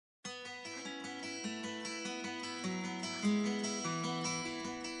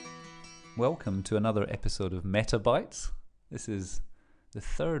welcome to another episode of Bytes. This is the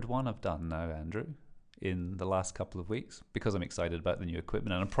third one I've done now, Andrew, in the last couple of weeks, because I'm excited about the new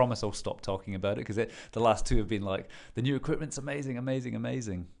equipment, and I promise I'll stop talking about it, because the last two have been like, the new equipment's amazing, amazing,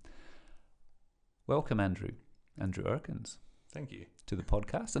 amazing. Welcome, Andrew Erkins. Thank you. To the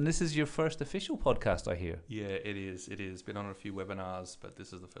podcast, and this is your first official podcast, I hear. Yeah, it is. Been on a few webinars, but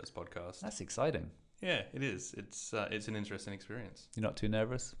this is the first podcast. That's exciting. Yeah, it is. It's an interesting experience. You're not too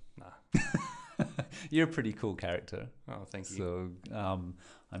nervous? Nah. You're a pretty cool character. Oh, thank you. So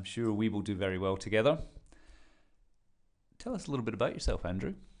I'm sure we will do very well together. Tell us a little bit about yourself,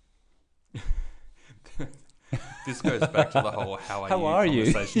 Andrew. This goes back to the whole how are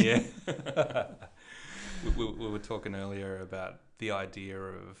you conversation. Yeah. We were talking earlier about the idea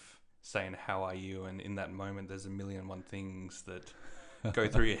of saying how are you, and in that moment there's a million and one things that go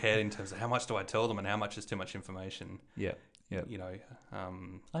through your head in terms of how much do I tell them and how much is too much information. Yeah. You know,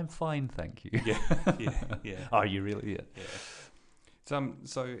 I'm fine, thank you. Yeah. Are you really? Yeah.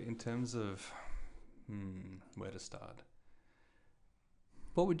 So in terms of where to start,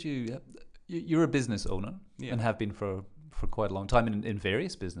 what would you're a business owner, and have been for quite a long time in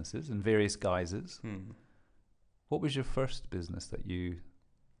various businesses in various guises. What was your first business that you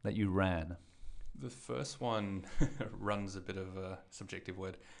ran? The first one runs a bit of a subjective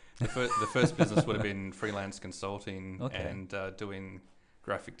word. The first business would have been freelance consulting and doing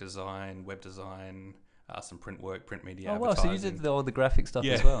graphic design, web design, some print work, print media advertising. Wow, so you did all the graphic stuff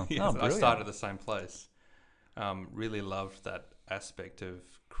as well. Yeah, I started at the same place. Really loved that aspect of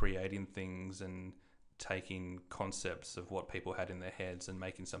creating things and taking concepts of what people had in their heads and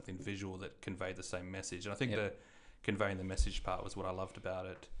making something visual that conveyed the same message. And I think the conveying the message part was what I loved about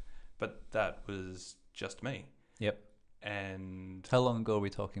it. But that was just me. Yep. And how long ago are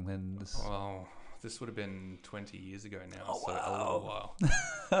we talking when this? Well, this would have been 20 years ago now, a little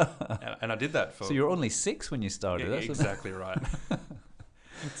while. and I did that for... So you were only 6 when you started. Yeah, exactly right.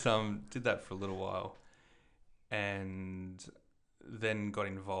 So did that for a little while. And then got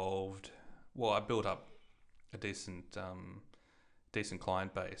involved. Well, I built up a decent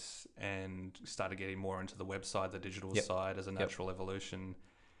client base and started getting more into the website, the digital side as a natural evolution.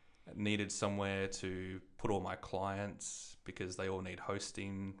 Needed somewhere to put all my clients because they all need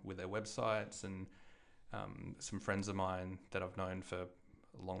hosting with their websites, and some friends of mine that I've known for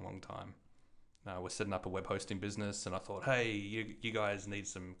a long, long time. We're setting up a web hosting business, and I thought, hey, you guys need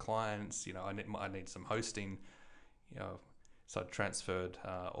some clients. You know, I need some hosting. You know, so I transferred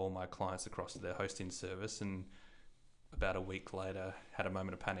all my clients across to their hosting service, and about a week later had a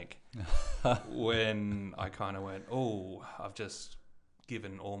moment of panic when I kind of went, oh, I've just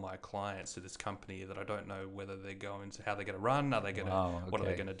given all my clients to this company that I don't know whether they're going to, how they're going to run, what are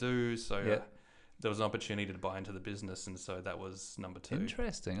they going to do? So there was an opportunity to buy into the business, and so that was number 2.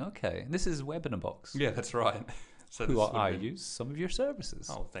 Interesting. Okay, this is Web in a Box. Yeah, that's right. So I use some of your services.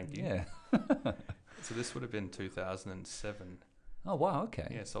 Oh, thank you. Yeah. So this would have been 2007. Oh wow. Okay.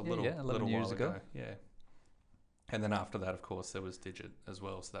 Yeah, so a little years while ago. Yeah. And then after that, of course, there was Digit as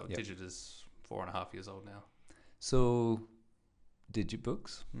well. So that Digit is 4.5 years old now. So Digit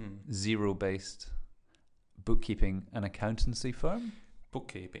Books, Xero-based bookkeeping and accountancy firm?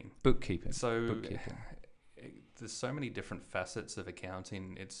 Bookkeeping. So there's so many different facets of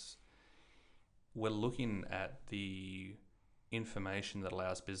accounting. We're looking at the information that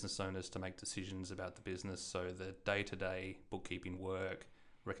allows business owners to make decisions about the business. So the day-to-day bookkeeping work,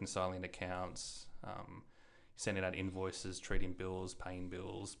 reconciling accounts, sending out invoices, treating bills, paying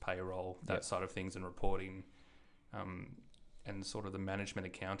bills, payroll, that side of things, and reporting. And sort of the management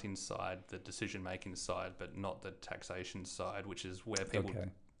accounting side, the decision-making side, but not the taxation side, which is where people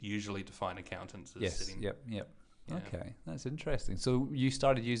usually define accountants as sitting. Yep. Yeah. Okay, that's interesting. So you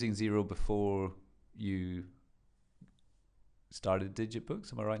started using Xero before you started Digit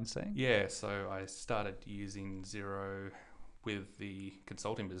Books, am I right in saying? Yeah, so I started using Xero with the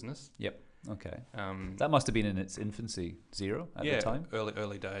consulting business. Yep. Okay. That must have been in its infancy, Xero, at the time?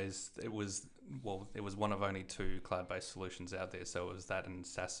 Early days. It was one of only 2 cloud-based solutions out there. So it was that and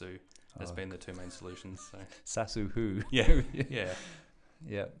Sasu has been the 2 main solutions. So. Sasu who? Yeah.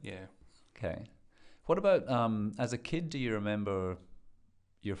 Okay. What about, as a kid, do you remember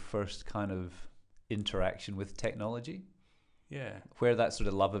your first kind of interaction with technology? Yeah. Where that sort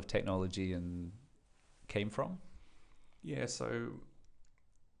of love of technology came from? Yeah, so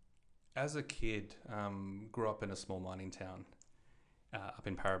as a kid, grew up in a small mining town up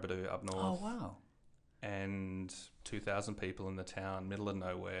in Paraburdoo, up north. Oh, wow. And 2,000 people in the town, middle of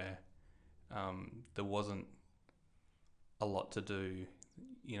nowhere. There wasn't a lot to do.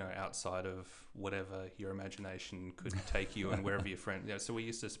 outside of whatever your imagination could take you and wherever your friend. So we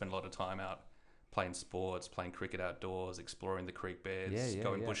used to spend a lot of time out playing sports, playing cricket outdoors, exploring the creek beds,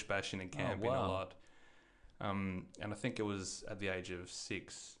 going bush bashing and camping a lot. And I think it was at the age of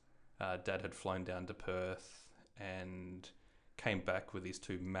 6, Dad had flown down to Perth and came back with these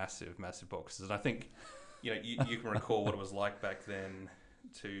 2 massive boxes. And I think, you can recall what it was like back then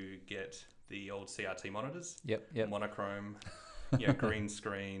to get the old CRT monitors. Yep. Monochrome, green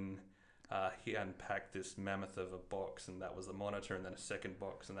screen. He unpacked this mammoth of a box, and that was the monitor, and then a second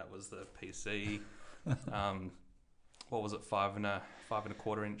box, and that was the PC. What was it?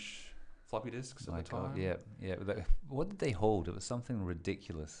 5.25 inch floppy disks at the time. God, yeah. What did they hold? It was something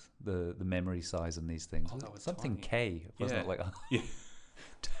ridiculous. The memory size on these things. Something tiny. K, wasn't it? Like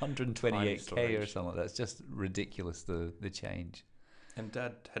 128K or something like that. It's just ridiculous, the change. And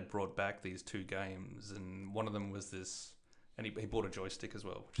Dad had brought back these 2 games, and one of them was this, and he bought a joystick as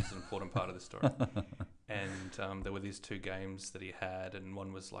well, which is an important part of the story. And there were these 2 games that he had, and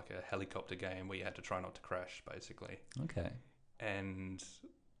one was like a helicopter game where you had to try not to crash, basically. Okay. And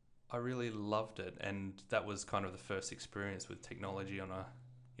I really loved it, and that was kind of the first experience with technology on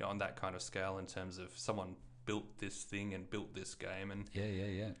on that kind of scale, in terms of someone built this thing and built this game. And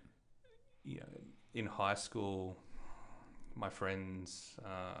in high school, my friends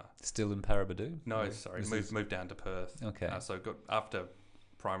still in Parabadoo? No, sorry, moved down to Perth. Okay. So after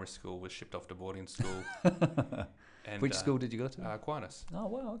primary school, was shipped off to boarding school. And which school did you go to? Aquinas. Oh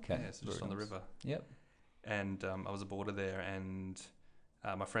wow, okay. Yeah, so just on the river. Yep. And I was a boarder there, and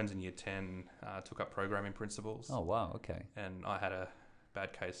my friends in year 10 took up programming principles. Oh wow, okay. And I had a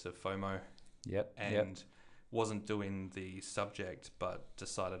bad case of FOMO. Yep. And wasn't doing the subject, but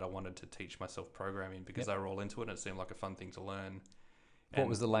decided I wanted to teach myself programming because they were all into it, and it seemed like a fun thing to learn. What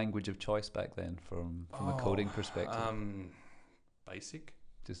was the language of choice back then, from a coding perspective? Basic.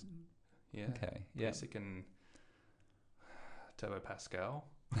 Just okay. Basic and Turbo Pascal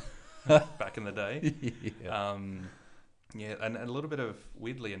back in the day. And a little bit of,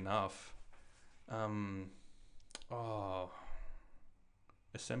 weirdly enough,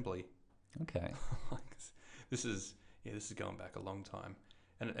 assembly. Okay. This is going back a long time,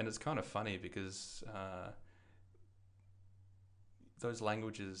 and it's kind of funny because those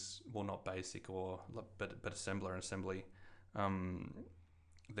languages, well, not basic but assembler and assembly,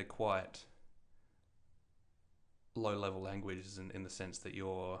 they're quite low level languages in the sense that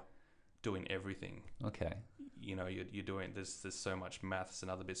you're doing everything. Okay. You're doing, there's so much maths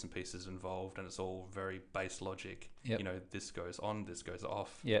and other bits and pieces involved, and it's all very base logic. Yep. This goes on, this goes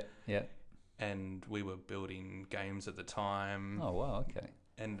off. Yeah. And we were building games at the time. Oh wow, okay.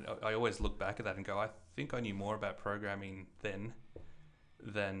 And I always look back at that and go, I think I knew more about programming then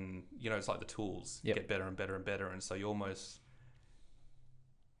than, it's like the tools get better and better and better, and so you almost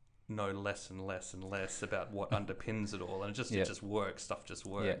know less and less and less about what underpins it all, and it just works. Stuff just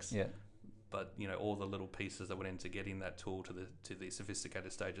works. Yeah. But all the little pieces that went into getting that tool to the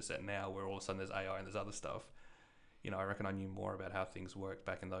sophisticated stage it's at now, where all of a sudden there's AI and there's other stuff. I reckon I knew more about how things worked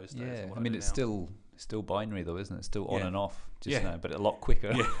back in those days. Yeah, than what I mean, do it's now. still binary though, isn't it? It's still on and off now, but a lot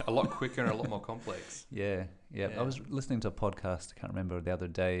quicker. Yeah, a lot quicker and a lot more complex. Yeah. I was listening to a podcast, I can't remember, the other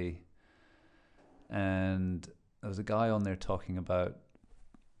day, and there was a guy on there talking about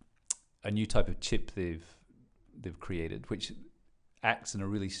a new type of chip they've created, which acts in a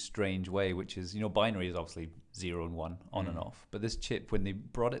really strange way, which is, binary is obviously 0 and 1, on and off. But this chip, when they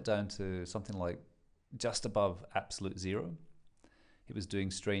brought it down to something like just above absolute 0, it was doing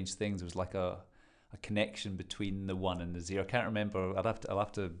strange things. There was like a connection between the 1 and the 0. I can't remember. I'll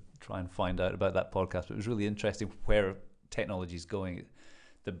have to try and find out about that podcast. But it was really interesting where technology is going.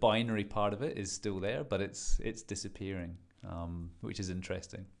 The binary part of it is still there, but it's disappearing, which is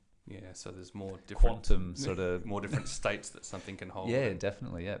interesting. Yeah, so there's more different quantum sort of more different states that something can hold. Yeah,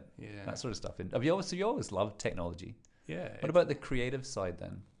 definitely. Yeah, that sort of stuff. Have you always loved technology? Yeah. What about the creative side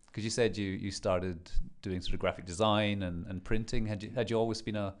then? Because you said you started doing sort of graphic design and printing. Had you always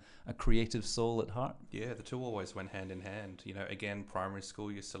been a creative soul at heart? Yeah, the two always went hand in hand. Again, primary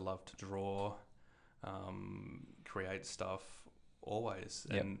school, used to love to draw, create stuff, always.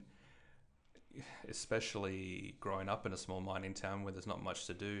 Yep. And especially growing up in a small mining town where there's not much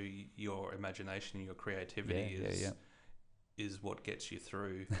to do, your imagination and your creativity is what gets you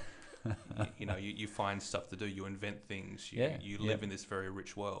through. You find stuff to do, you invent things, you live in this very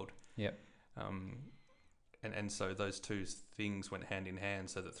rich world. And so those two things went hand in hand,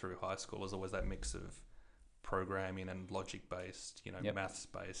 so that through high school there's always that mix of programming and logic based, maths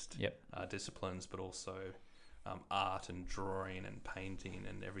based disciplines, but also art and drawing and painting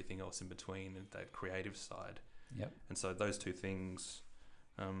and everything else in between, and that creative side. And so those two things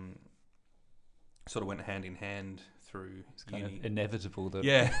sort of went hand in hand through It's kind uni. of inevitable that.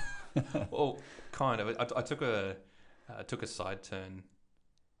 Yeah, well, kind of. I took a side turn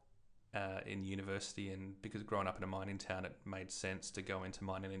in university, and because growing up in a mining town, it made sense to go into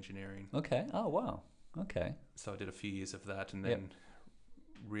mining engineering. Okay. Oh wow. Okay. So I did a few years of that, and Yep. then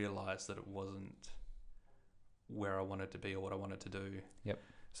realised that it wasn't where I wanted to be or what I wanted to do. Yep.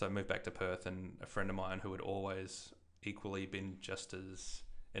 So I moved back to Perth, and a friend of mine who had always equally been just as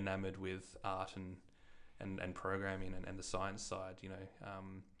enamoured with art and programming and the science side,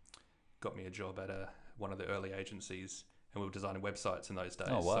 got me a job at one of the early agencies, and we were designing websites in those days.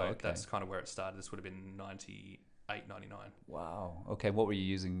 Oh, wow, so okay. that's kind of where it started. This would have been 98, 99. Wow. Okay. What were you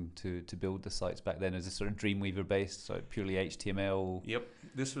using to build the sites back then? Is this sort of Dreamweaver based, so purely HTML? Yep.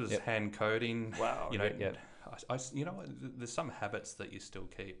 This was Yep. hand coding. Wow. What, there's some habits that you still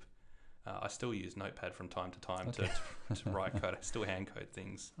keep. I still use Notepad from time to time Okay. to write code. I still hand code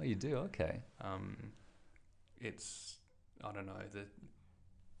things. Oh, you do? Okay. It's, I don't know,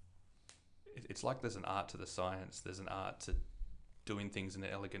 it's like there's an art to the science. There's an art to doing things in an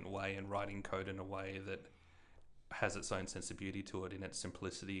elegant way and writing code in a way that has its own sense of beauty to it in its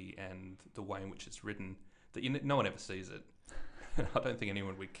simplicity and the way in which it's written, that no one ever sees it. I don't think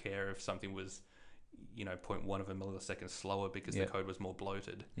anyone would care if something was, 0.1 of a millisecond slower because Yeah. the code was more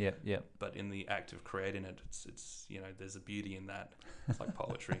bloated. Yeah. Yeah. But in the act of creating it, it's there's a beauty in that. It's like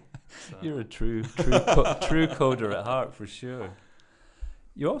poetry. So. You're a true coder at heart for sure.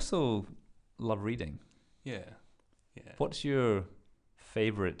 You also love reading. Yeah. What's your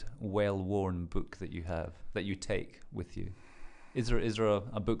favorite well-worn book that you have that you take with you? Is there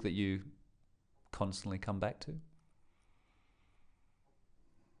a book that you constantly come back to?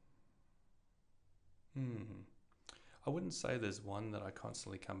 I wouldn't say there's one that I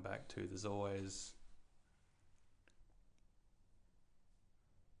constantly come back to. There's always...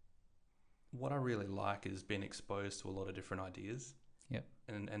 What I really like is being exposed to a lot of different ideas. Yep.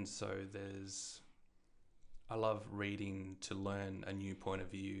 And so I love reading to learn a new point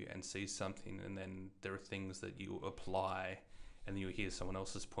of view and see something, and then there are things that you apply, and then you hear someone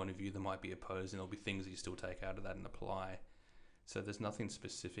else's point of view that might be opposed, and there'll be things that you still take out of that and apply. So there's nothing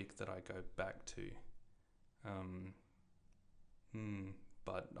specific that I go back to.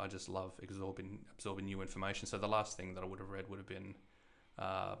 But I just love absorbing new information. So the last thing that I would have read would have been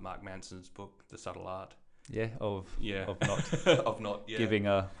Mark Manson's book, The Subtle Art. Of not of not giving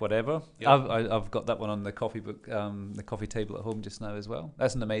a whatever. Yep. I've got that one on the coffee book, the coffee table at home just now as well.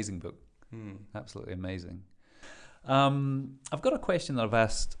 That's an amazing book. Absolutely amazing. I've got a question that I've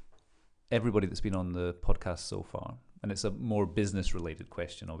asked everybody that's been on the podcast so far, and it's a more business related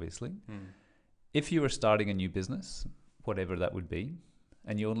question, obviously. If you were starting a new business, whatever that would be,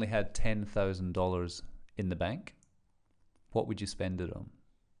 and you only had $10,000 in the bank, what would you spend it on?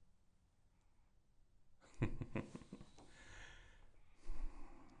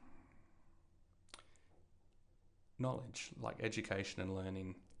 Knowledge, like education and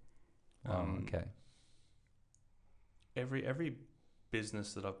learning. Okay. Every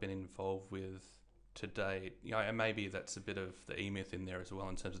business that I've been involved with to date, and maybe that's a bit of the E-myth in there as well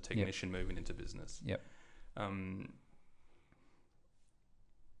in terms of technician moving into business. Yep.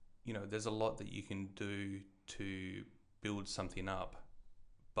 There's a lot that you can do to build something up,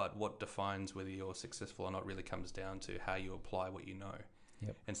 but what defines whether you're successful or not really comes down to how you apply what you know.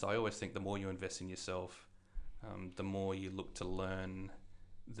 Yep. And so I always think the more you invest in yourself, the more you look to learn,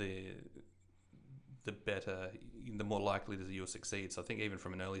 the better, the more likely that you'll succeed. So I think even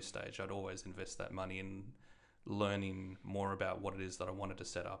from an early stage, I'd always invest that money in learning more about what it is that I wanted to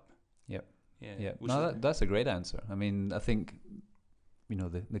set up. Yep. Yeah. No, that's a great answer. I mean, I think,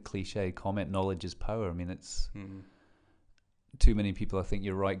 the cliche comment, knowledge is power. I mean, it's too many people, I think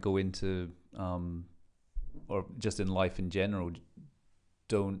you're right, go into, or just in life in general,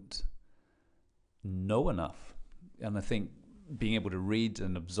 don't know enough. And I think being able to read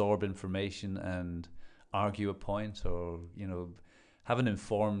and absorb information and argue a point, or have an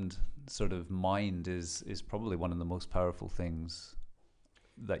informed sort of mind is probably one of the most powerful things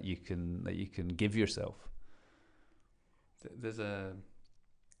that you can give yourself. There's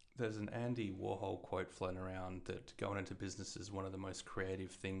an Andy Warhol quote floating around that going into business is one of the most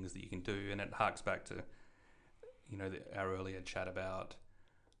creative things that you can do, and it harks back to our earlier chat about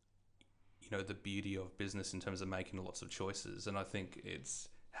the beauty of business in terms of making lots of choices. And I think it's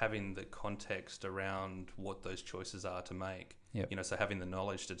having the context around what those choices are to make. Yep. So having the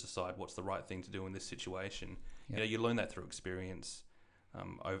knowledge to decide what's the right thing to do in this situation. Yep. You learn that through experience.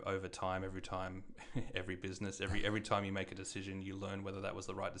 Over time, every business, every time you make a decision, you learn whether that was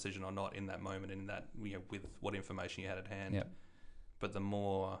the right decision or not in that moment, with what information you had at hand. Yep. but the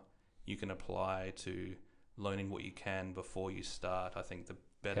more you can apply to learning what you can before you start, I think the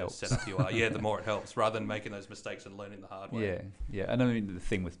better Helps. set up you are. Yeah, the more it helps, rather than making those mistakes and learning the hard way. Yeah. And I mean, the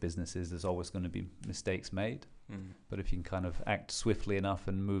thing with business is there's always going to be mistakes made, but if you can kind of act swiftly enough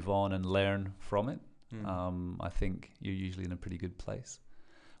and move on and learn from it, I think you're usually in a pretty good place.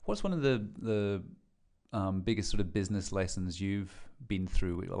 What's one of the biggest sort of business lessons you've been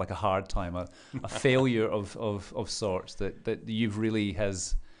through, like a hard time, a failure of sorts that you've really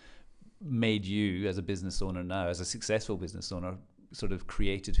has made you as a business owner now, as a successful business owner, sort of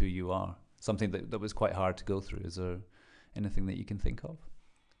created who you are? Something that was quite hard to go through. Is there anything that you can think of?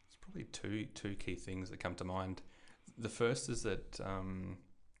 It's probably two key things that come to mind. The first is that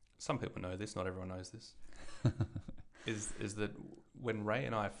some people know this, not everyone knows this, is that when Ray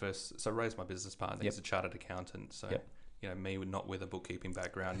and I first, so Ray's my business partner, he's a chartered accountant, so me not with a bookkeeping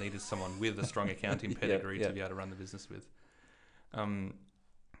background, needed someone with a strong accounting pedigree to be able to run the business with.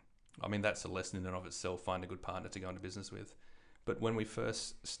 I mean, that's a lesson in and of itself, find a good partner to go into business with. But when we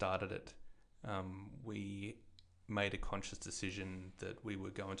first started it, we made a conscious decision that we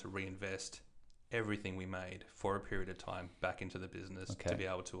were going to reinvest everything we made for a period of time back into the business to be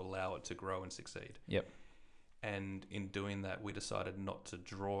able to allow it to grow and succeed. Yep. And in doing that, we decided not to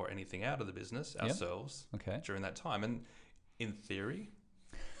draw anything out of the business ourselves during that time. And in theory,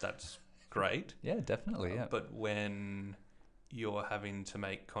 that's great. Yeah, definitely. But when you're having to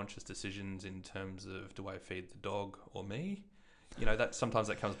make conscious decisions in terms of, do I feed the dog or me? That sometimes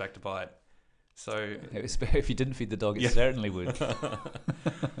that comes back to bite. So if you didn't feed the dog, it certainly would.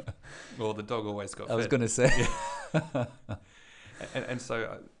 Well, the dog always got fed. I was going to say. And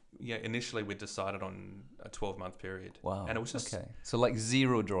so, initially we decided on a 12-month period. Wow. And it was just... Okay. So like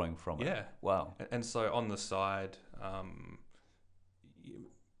zero drawing from it. Yeah. Wow. And so on the side,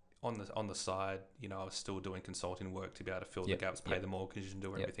 on the side, I was still doing consulting work to be able to fill the gaps, pay the mortgage and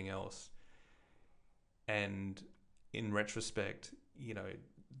do everything else. And in retrospect,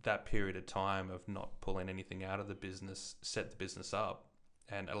 that period of time of not pulling anything out of the business set the business up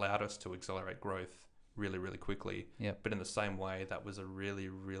and allowed us to accelerate growth really, really quickly. Yep. But in the same way, that was a really,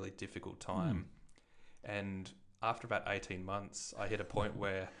 really difficult time. And after about 18 months, I hit a point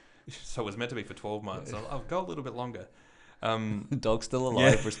where, so it was meant to be for 12 months. I'll go a little bit longer. Dog's still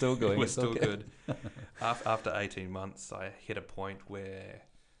alive. We're still going. We're still good. After 18 months, I hit a point where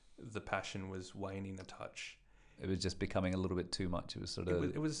the passion was waning a touch. It was just becoming a little bit too much. It was sort of...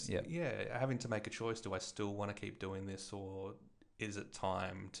 It was having to make a choice. Do I still want to keep doing this, or is it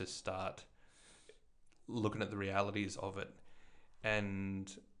time to start looking at the realities of it?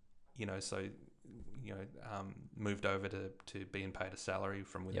 And, moved over to being paid a salary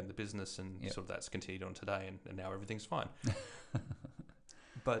from within the business, and sort of that's continued on today, and now everything's fine.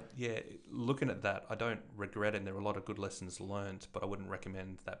 But looking at that, I don't regret it, and there are a lot of good lessons learned, but I wouldn't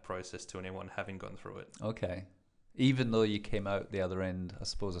recommend that process to anyone having gone through it. Okay. Even though you came out the other end, I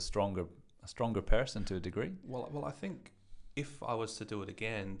suppose, a stronger person to a degree? Well, I think if I was to do it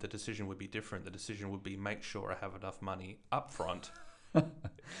again, the decision would be different. The decision would be make sure I have enough money up front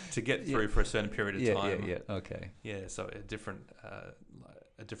to get through for a certain period of time. Okay. Yeah, so a different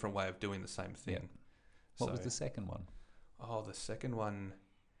way of doing the same thing. Yeah. What was the second one? Oh, the second one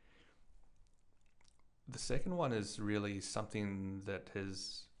is really something that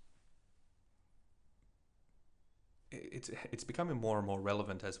has... It's becoming more and more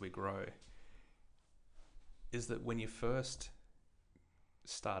relevant as we grow, is that when you first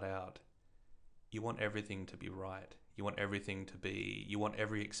start out, you want everything to be right. You want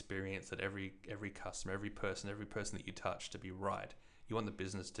every experience that every customer, every person that you touch to be right. You want the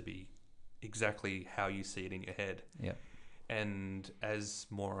business to be exactly how you see it in your head. Yeah. And as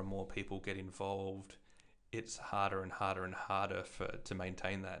more and more people get involved, it's harder and harder and harder to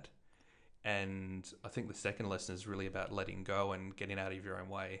maintain that. And I think the second lesson is really about letting go and getting out of your own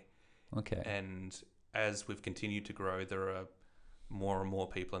way. Okay. And as we've continued to grow, there are more and more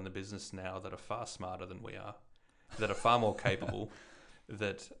people in the business now that are far smarter than we are, that are far more capable,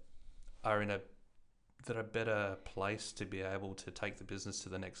 that are in a better place to be able to take the business to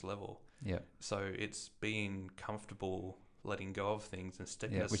the next level. Yeah. So it's being comfortable letting go of things and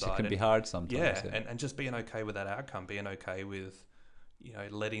stepping aside. Which it can be hard sometimes. Yeah, and just being okay with that outcome, being okay with,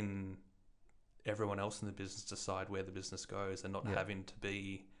 letting everyone else in the business decide where the business goes, and not having to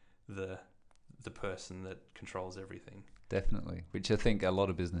be the person that controls everything. Definitely, which I think a lot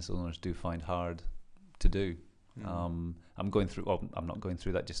of business owners do find hard to do. I'm not going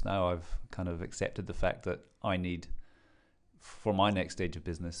through that just now. I've kind of accepted the fact that I need, for my next stage of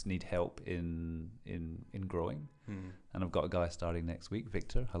business, need help in growing. And I've got a guy starting next week,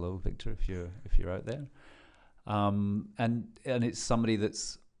 Victor. Hello, Victor, if you're out there. And it's somebody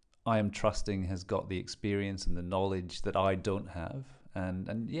that's I am trusting has got the experience and the knowledge that I don't have,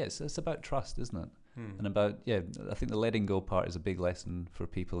 and yes, it's about trust, isn't it? And about I think the letting go part is a big lesson for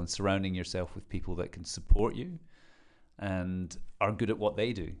people, and surrounding yourself with people that can support you and are good at what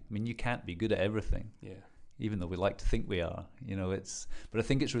they do. I mean, you can't be good at everything, Yeah. even though we like to think we are. But I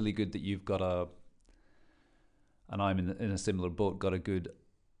think it's really good that you've got and I'm in a similar boat, got a good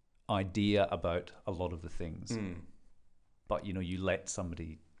idea about a lot of the things. But you let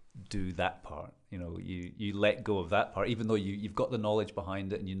somebody do that part. You let go of that part, even though you've got the knowledge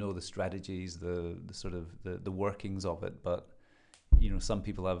behind it and you know the strategies, the sort of the workings of it. But some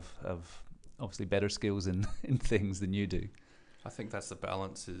people have obviously better skills in things than you do. I think that's the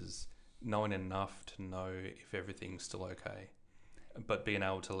balance, is knowing enough to know if everything's still okay, but being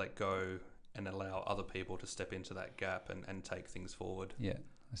able to let go and allow other people to step into that gap and take things forward. Yeah,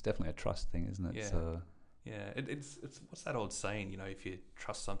 it's definitely a trust thing, isn't it? Yeah. So, yeah, it's what's that old saying? If you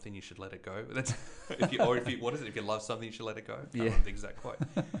trust something, you should let it go. That's if you love something, you should let it go. I can't remember the exact quote,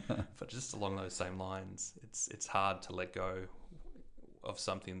 but just along those same lines, it's hard to let go of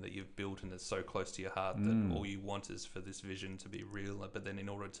something that you've built and is so close to your heart that all you want is for this vision to be real. But then in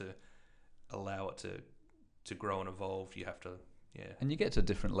order to allow it to grow and evolve, you have to. Yeah. And you get to a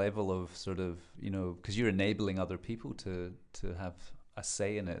different level of sort of, because you're enabling other people to have a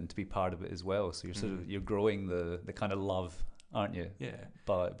say in it and to be part of it as well. So you're sort of you're growing the kind of love, aren't you? Yeah.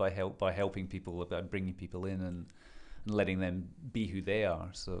 By helping people, by bringing people in and letting them be who they are.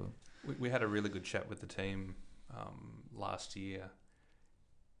 So we had a really good chat with the team last year,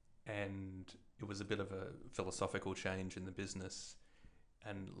 and it was a bit of a philosophical change in the business.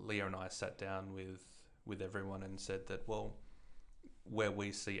 And Leah and I sat down with everyone and said that, well, where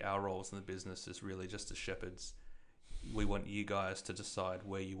we see our roles in the business is really just as shepherds. We want you guys to decide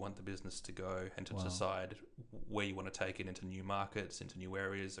where you want the business to go and to decide where you want to take it into new markets, into new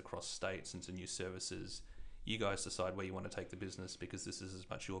areas, across states, into new services. You guys decide where you want to take the business, because this is as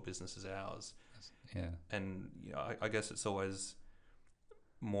much your business as ours. Yeah. And I guess it's always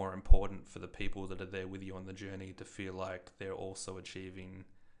more important for the people that are there with you on the journey to feel like they're also achieving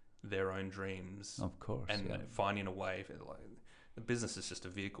their own dreams. Of course. And finding a way for, the business is just a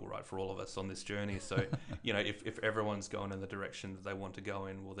vehicle, right, for all of us on this journey. So, if everyone's going in the direction that they want to go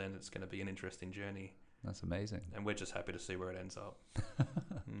in, well, then it's going to be an interesting journey. That's amazing. And we're just happy to see where it ends up.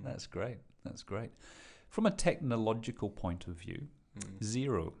 That's great. That's great. From a technological point of view,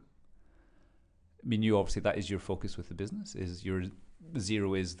 Xero. I mean, you obviously, that is your focus with the business.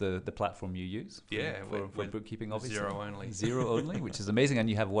 Xero is the platform you use for bookkeeping, obviously. Xero only, which is amazing. And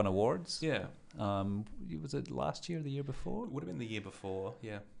you have won awards. Yeah. Was it last year or the year before? It would have been the year before,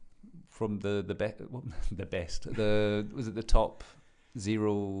 yeah. From the best. Was it the top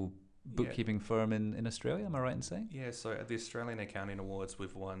Xero bookkeeping firm in Australia? Am I right in saying? Yeah, so at the Australian Accounting Awards,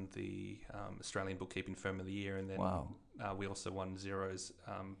 we've won the Australian Bookkeeping Firm of the Year, and then we also won Xero's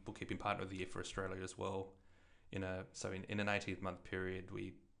Bookkeeping Partner of the Year for Australia as well. In an 18-month period,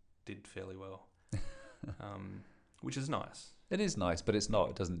 we did fairly well, which is nice. It is nice, but it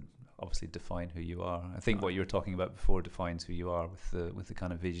doesn't obviously define who you are. I think what you were talking about before defines who you are with the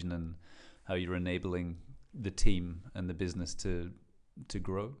kind of vision and how you're enabling the team and the business to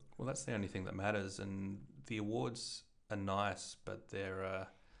grow. Well, that's the only thing that matters, and the awards are nice, but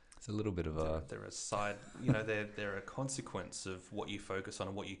it's a little bit of they're a side, they're a consequence of what you focus on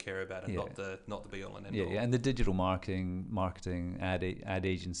and what you care about, and not the be all and end all. Yeah, and the digital marketing ad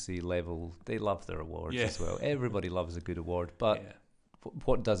agency level, they love their awards as well. Everybody loves a good award, but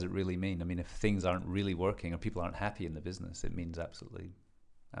what does it really mean? I mean, if things aren't really working or people aren't happy in the business, it means absolutely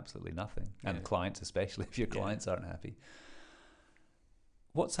nothing. And clients, especially if your clients aren't happy.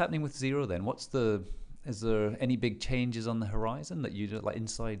 What's happening with Xero then? Is there any big changes on the horizon that you do, like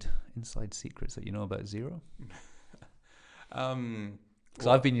inside secrets that you know about Xero? Because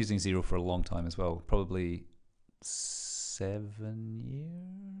I've been using Xero for a long time as well, probably 7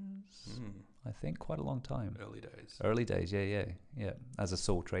 years, I think, quite a long time. Early days, yeah. As a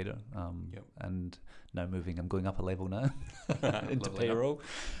sole trader, and now I'm going up a level now into payroll.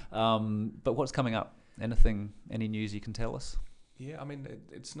 But what's coming up? Any news you can tell us? Yeah, I mean,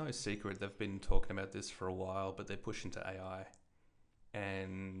 it's no secret. They've been talking about this for a while, but they're pushing to AI.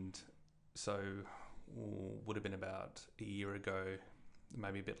 And so would have been about a year ago,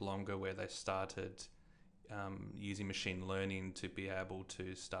 maybe a bit longer, where they started using machine learning to be able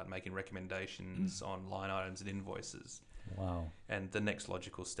to start making recommendations on line items and invoices. Wow. And the next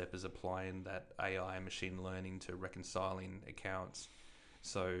logical step is applying that AI and machine learning to reconciling accounts.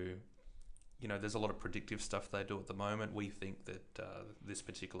 So there's a lot of predictive stuff they do at the moment. We think that this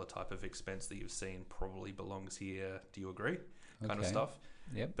particular type of expense that you've seen probably belongs here. Do you agree? Kind of stuff.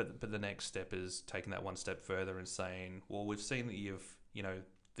 Yep. But the next step is taking that one step further and saying, well, we've seen that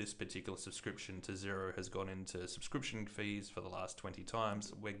this particular subscription to Xero has gone into subscription fees for the last 20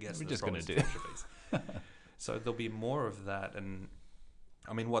 times. We're guessing We're just going to do subscription fees. So there'll be more of that. And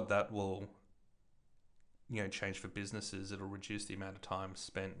I mean, what that will, change for businesses, it'll reduce the amount of time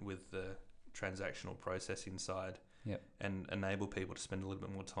spent with the transactional processing side. Yep. And enable people to spend a little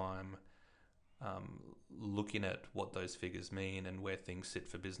bit more time looking at what those figures mean and where things sit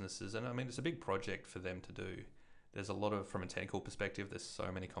for businesses. And I mean, it's a big project for them to do. There's a lot of, from a technical perspective, there's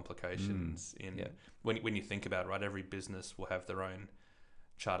so many complications when you think about it, right? Every business will have their own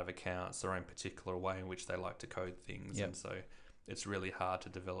chart of accounts, their own particular way in which they like to code things. Yep. And so it's really hard to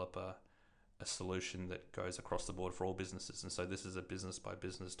develop a solution that goes across the board for all businesses. And so this is a business by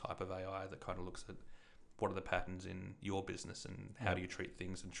business type of AI that kind of looks at what are the patterns in your business and how do you treat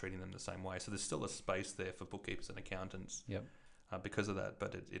things and treating them the same way. So there's still a space there for bookkeepers and accountants because of that,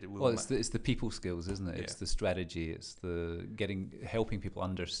 but it will... Well, it's the people skills, isn't it? Yeah. It's the strategy. It's the helping people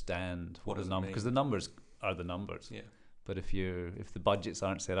understand what the numbers... Because the numbers are the numbers. Yeah. But if the budgets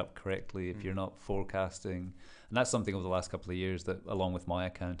aren't set up correctly, if you're not forecasting... And that's something over the last couple of years that, along with my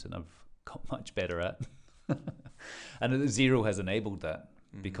accountant, I've got much better at. And Xero has enabled that.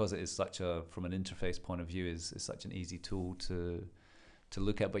 Because it is from an interface point of view, is such an easy tool to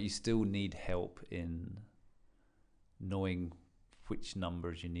look at, but you still need help in knowing which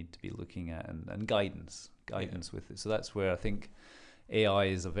numbers you need to be looking at and guidance with it. So that's where I think AI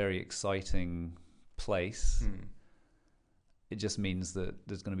is a very exciting place. It just means that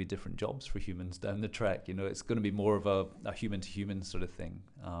there's going to be different jobs for humans down the track. It's going to be more of a human to human sort of thing.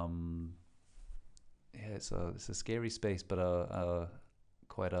 It's a scary space, but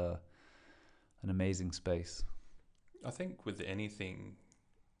quite an amazing space. I think with any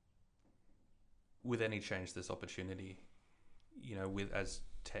change, there's opportunity. As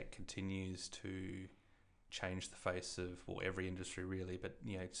tech continues to change the face of every industry really, but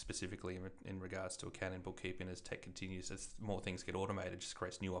specifically in regards to accounting, bookkeeping, as tech continues, as more things get automated, it just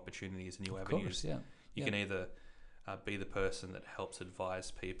creates new opportunities and new avenues. You can either be the person that helps advise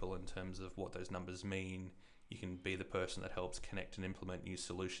people in terms of what those numbers mean. You can be the person that helps connect and implement new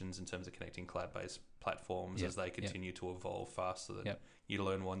solutions in terms of connecting cloud-based platforms as they continue to evolve faster. That you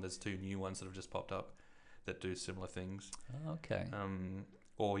learn one, there's 2 new ones that have just popped up that do similar things. Okay.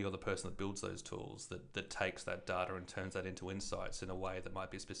 Or you're the person that builds those tools, that takes that data and turns that into insights in a way that might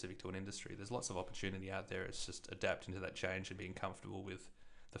be specific to an industry. There's lots of opportunity out there. It's just adapting to that change and being comfortable with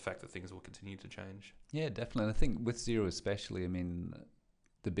the fact that things will continue to change. Yeah, definitely. And I think with Xero especially, I mean,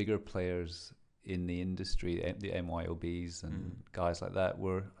 the bigger players in the industry, the MYOBs and guys like that,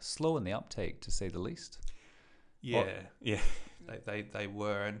 were slow in the uptake, to say the least. They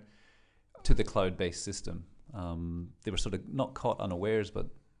were. And to the cloud-based system. They were sort of not caught unawares, but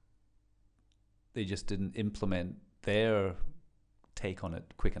they just didn't implement their take on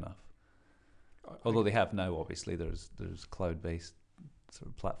it quick enough. Although they have now, obviously, there's cloud-based sort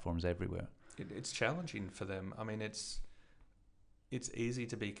of platforms everywhere. It's challenging for them. I mean, it's easy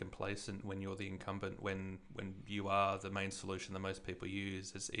to be complacent when you're the incumbent, when you are the main solution that most people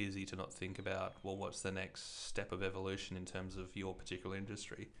use. It's easy to not think about, well, what's the next step of evolution in terms of your particular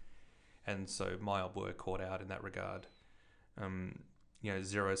industry. And so MYOB were caught out in that regard.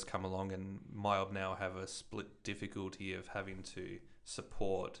 Xero's come along, and MYOB now have a split difficulty of having to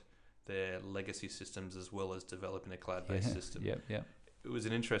support their legacy systems as well as developing a cloud-based system. It was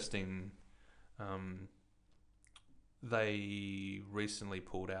an interesting... they recently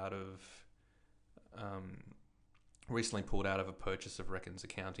pulled out of a purchase of Erkins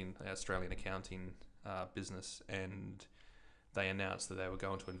accounting, Australian accounting business, and they announced that they were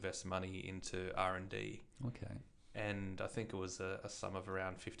going to invest money into R&D. Okay. And I think it was a sum of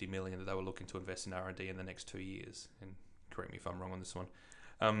around 50 million that they were looking to invest in R&D in the next 2 years. And correct me if I'm wrong on this one.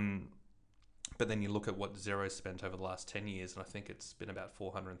 But then you look at what Xero spent over the last 10 years, and I think it's been about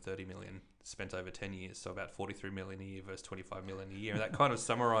 430 million spent over 10 years. So about 43 million a year versus 25 million a year. And that kind of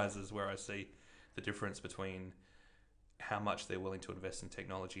summarizes where I see the difference between how much they're willing to invest in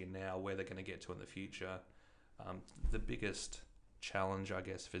technology and now where they're going to get to in the future. The biggest challenge, I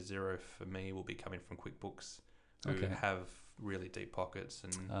guess, for Xero for me will be coming from QuickBooks, who have really deep pockets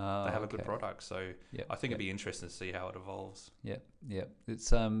and they have a good product. So I think it'd be interesting to see how it evolves.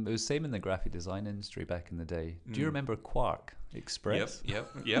 It's it was same in the graphic design industry back in the day. Do you remember Quark Express?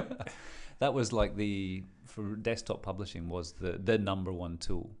 Yep. That was like for desktop publishing was the number one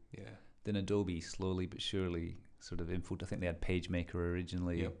tool. Yeah. Then Adobe slowly but surely sort of I think they had PageMaker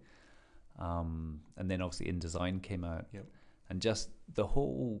originally. Yep. And then obviously InDesign came out. Yep. And just the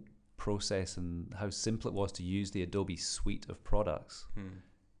whole process and how simple it was to use the Adobe suite of products,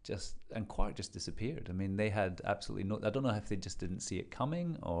 and Quark just disappeared. I mean, they had absolutely no, I don't know if they just didn't see it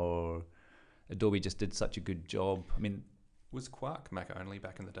coming, or Adobe just did such a good job. I mean, was Quark Mac only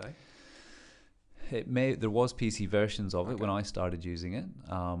back in the day? There was PC versions of it when I started using it,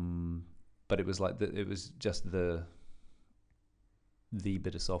 but it was like it was just the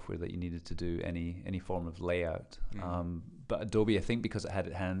bit of software that you needed to do any form of layout. But Adobe, I think, because it had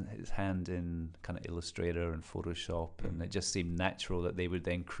its hand in kind of Illustrator and Photoshop, and it just seemed natural that they would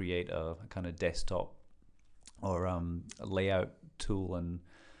then create a kind of desktop or a layout tool. And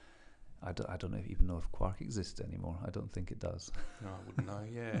I don't even know if Quark exists anymore. I don't think it does. No, I wouldn't know.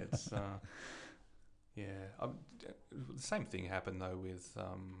 Yeah, it's the same thing happened though with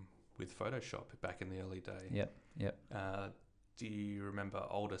Photoshop back in the early day. Yep. Do you remember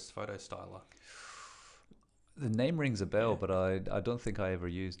Oldest Photo Styler? The name rings a bell, but I don't think I ever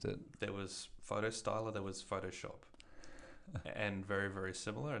used it. There was Photo Styler, there was Photoshop, and very, very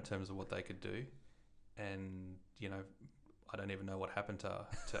similar in terms of what they could do. And I don't even know what happened to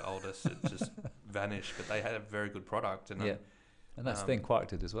Oldest. It just vanished. But they had a very good product, and that's the thing. Quark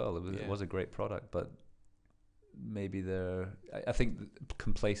did as well. It was a great product, but maybe I think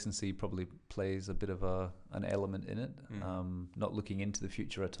complacency probably plays a bit of an element in it. Not looking into the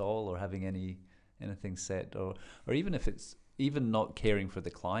future at all, or having anything set, or even if it's even not caring for the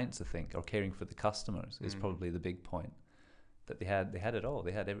clients, I think, or caring for the customers is probably the big point. That they had it all.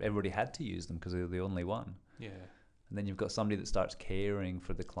 Everybody had to use them because they were the only one. Yeah. And then you've got somebody that starts caring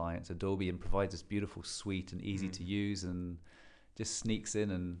for the clients, Adobe, and provides this beautiful suite and easy to use, and just sneaks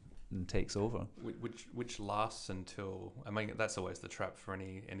in and takes over. Which lasts until, I mean, that's always the trap for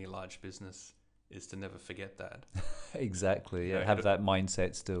any large business, is to never forget that. Exactly. Yeah. Have that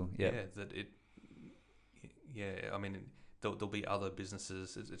mindset still. Yeah. Yeah. That it. Yeah. I mean, there'll be other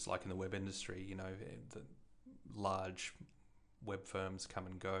businesses. It's like in the web industry. The large web firms come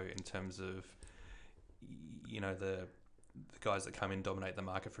and go in terms of, the guys that come in dominate the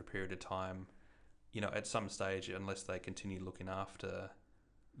market for a period of time. At some stage, unless they continue looking after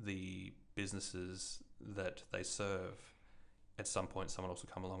the businesses that they serve, at some point someone else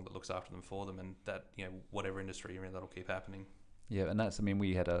will come along that looks after them for them, and that, whatever industry you're in, that'll keep happening. Yeah, and that's, I mean,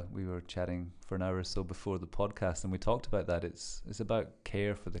 we were chatting for an hour or so before the podcast, and we talked about that. It's about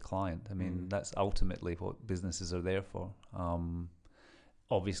care for the client. I mean, that's ultimately what businesses are there for.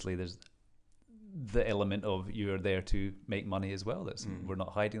 Obviously there's the element of you're there to make money as well. We're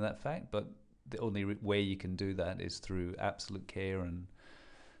not hiding that fact, but the only way you can do that is through absolute care and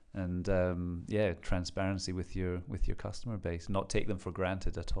transparency with your customer base. Not take them for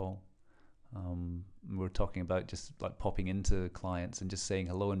granted at all. We're talking about just like popping into clients and just saying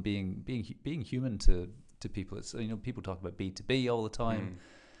hello and being human to people. It's, people talk about B2B all the time.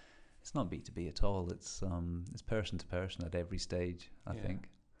 It's not B2B at all. It's person to person at every stage, I think.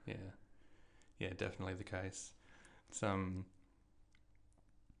 Yeah, definitely the case. It's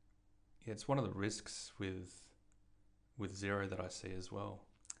it's one of the risks with Xero that I see as well.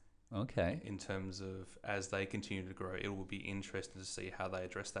 Okay. In terms of, as they continue to grow, it will be interesting to see how they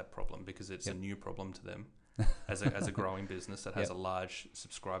address that problem, because it's a new problem to them as a growing business that has a large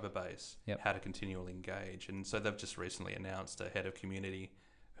subscriber base. How to continually engage, and so they've just recently announced a head of community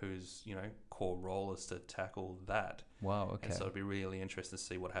whose core role is to tackle that. Wow. Okay. And so it'll be really interesting to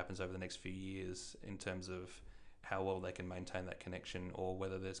see what happens over the next few years in terms of how well they can maintain that connection, or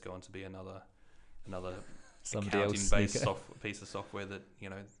whether there's going to be another accounting-based piece of software that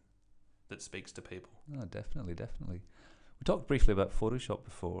that speaks to people. Oh, definitely. We talked briefly about Photoshop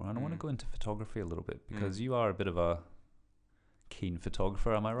before, and I want to go into photography a little bit, because you are a bit of a keen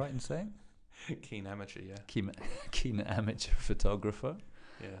photographer. Am I right in saying? Keen amateur, yeah. Keen amateur photographer.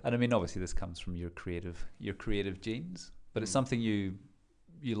 Yeah. And I mean, obviously, this comes from your creative genes, but it's something you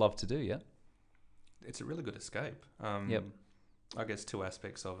love to do, yeah. It's a really good escape. I guess two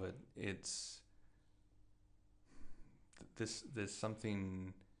aspects of it. It's there's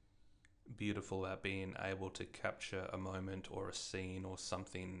something beautiful about being able to capture a moment or a scene or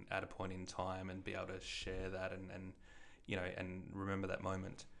something at a point in time and be able to share that and remember that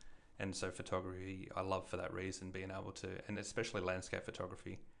moment. And so photography, I love for that reason, being able to, and especially landscape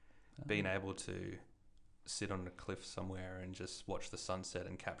photography, being able to sit on a cliff somewhere and just watch the sunset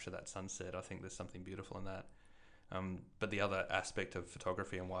and capture that sunset. I think there's something beautiful in that. But the other aspect of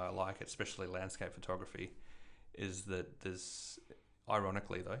photography, and why I like it, especially landscape photography, is that there's,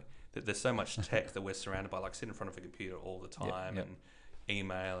 ironically though, that there's so much tech that we're surrounded by, like sitting in front of a computer all the time and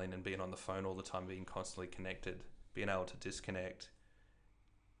emailing and being on the phone all the time, being constantly connected, being able to disconnect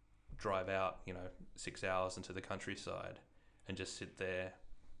drive out, 6 hours into the countryside and just sit there,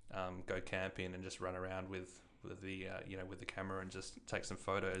 go camping and just run around with the camera and just take some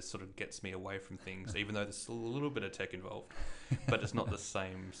photos. Sort of gets me away from things, even though there's still a little bit of tech involved, but it's not the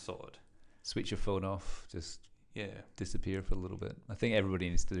same sort. Switch your phone off, just Yeah. disappear for a little bit. I think everybody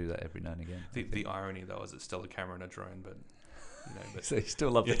needs to do that every now and again. The irony though is it's still a camera and a drone, but So you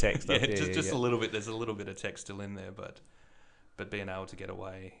still love the tech stuff. Just a little bit. There's a little bit of tech still in there, but being able to get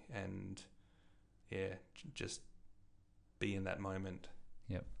away and just be in that moment.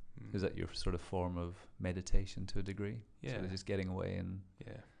 Yep. Is that your sort of form of meditation to a degree? Yeah. Sort of just getting away and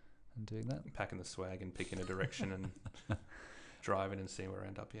doing that. Packing the swag and picking a direction and driving and seeing where I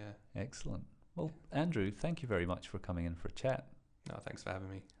end up. Yeah. Excellent. Well, Andrew, thank you very much for coming in for a chat. No, thanks for having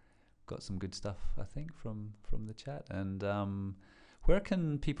me. Got some good stuff, I think, from the chat. And where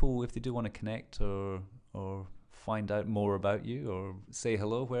can people, if they do want to connect or find out more about you or say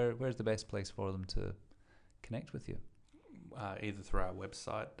hello, where's the best place for them to connect with you? Either through our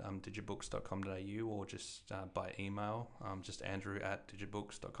website, digibooks.com.au, or just by email, just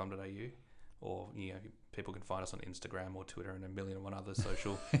andrew@digibooks.com.au, or people can find us on Instagram or Twitter and 1,000,001 other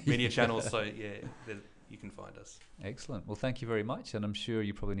social media channels. So you can find us. Excellent. Well, thank you very much, and I'm sure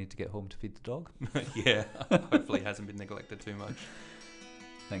you probably need to get home to feed the dog. Yeah, hopefully it hasn't been neglected too much.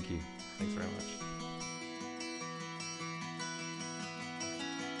 Thank you. Thanks very much.